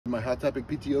My Hot Topic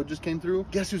PTO just came through.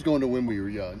 Guess who's going to When We Were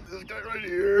Young? This guy right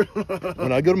here.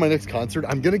 When I go to my next concert,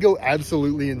 I'm gonna go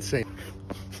absolutely insane.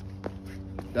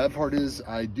 Bad part is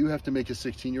I do have to make a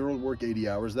 16-year-old work 80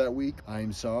 hours that week.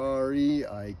 I'm sorry,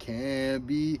 I can't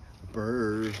be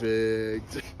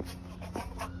perfect.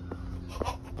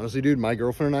 Honestly, dude, my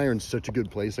girlfriend and I are in such a good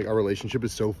place. Like, our relationship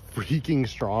is so freaking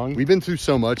strong. We've been through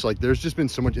so much. Like, there's just been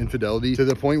so much infidelity to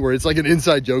the point where it's like an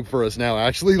inside joke for us now.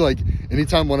 Actually, like,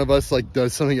 anytime one of us like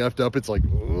does something effed up, it's like,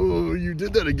 oh, you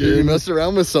did that again. You messed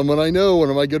around with someone I know,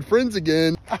 one of my good friends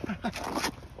again.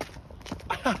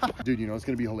 Dude, you know what's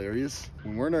gonna be hilarious?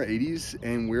 When we're in our 80s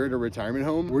and we're at a retirement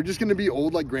home, we're just gonna be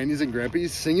old like grannies and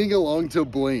grandpas singing along to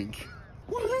Blink.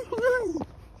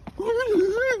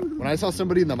 When I saw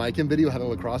somebody in the Mike video had a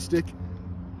lacrosse stick,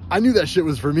 I knew that shit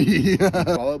was for me.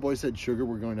 Fall Out Boy said, sugar,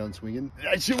 we're going down swinging.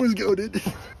 That shit was goated.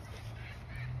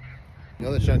 You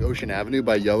know that song Ocean Avenue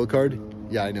by Yellow Card?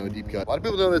 Yeah, I know, deep cut. A lot of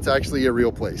people know that's actually a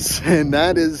real place. And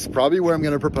that is probably where I'm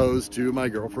gonna propose to my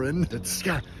girlfriend. That's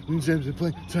Scott. In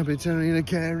a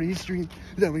Carey Street.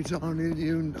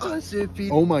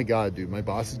 Oh my God, dude. My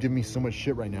boss is giving me so much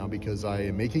shit right now because I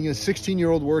am making a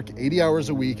 16-year-old work 80 hours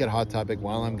a week at Hot Topic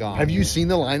while I'm gone. Have you seen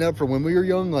the lineup for When We Were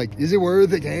Young? Like, is it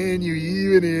worth it? Can you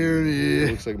even hear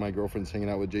me? Looks like my girlfriend's hanging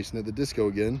out with Jason at the disco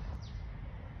again.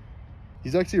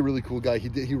 He's actually a really cool guy. He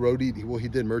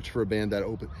did merch for a band that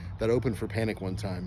opened for Panic one time.